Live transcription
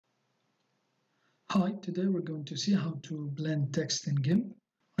Hi, today we're going to see how to blend text in GIMP.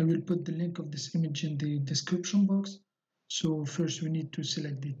 I will put the link of this image in the description box. So first we need to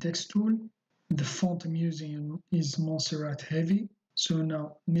select the text tool. The font I'm using is Montserrat Heavy. So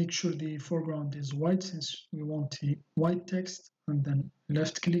now make sure the foreground is white since we want the white text, and then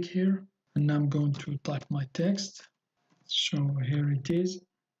left click here. And now I'm going to type my text. So here it is.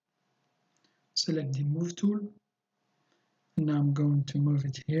 Select the move tool. And now I'm going to move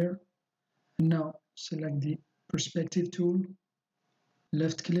it here. And now select the perspective tool,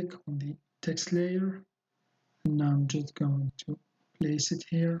 left click on the text layer, and now I'm just going to place it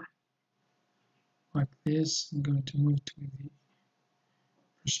here like this. I'm going to move to the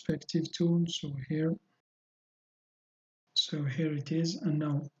perspective tool, so here it is, and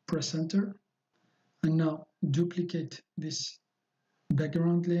now press enter, and now duplicate this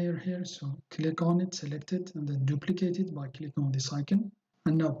background layer here, so click on it, select it, and then duplicate it by clicking on this icon,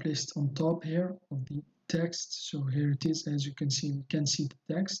 and now place it on top here of the text. So here it is. As you can see, we can see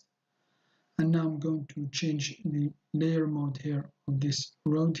the text. And now I'm going to change the layer mode here of this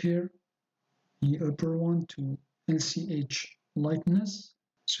road here, the upper one, to LCH lightness.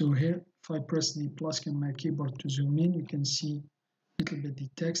 So here, if I press the plus on my keyboard to zoom in, you can see a little bit the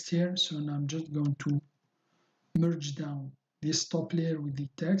text here. So now I'm just going to merge down this top layer with the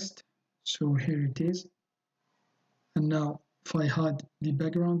text. So here it is. And now if I hide the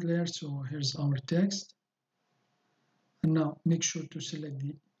background layer, so here's our text. And now make sure to select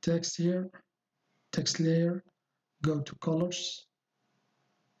the text here, text layer, go to colors,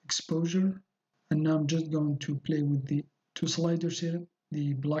 exposure, and now I'm just going to play with the two sliders here,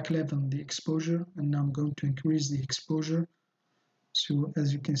 the black level and the exposure, and now I'm going to increase the exposure. So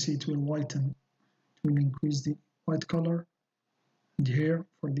as you can see, it will whiten, it will increase the white color. And here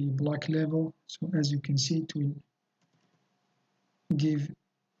for the black level, so as you can see, it will give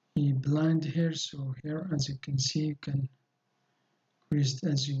a blend here. So here, as you can see, you can increase it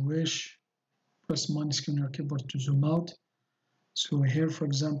as you wish. Press minus on your keyboard to zoom out. So here, for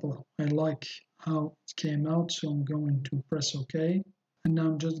example, I like how it came out, so I'm going to press OK. And now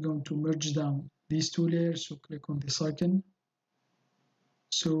I'm just going to merge down these two layers, so click on this icon.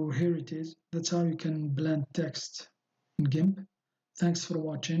 So here it is. That's how you can blend text in GIMP. Thanks for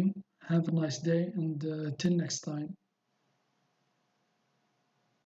watching. Have a nice day, and till next time.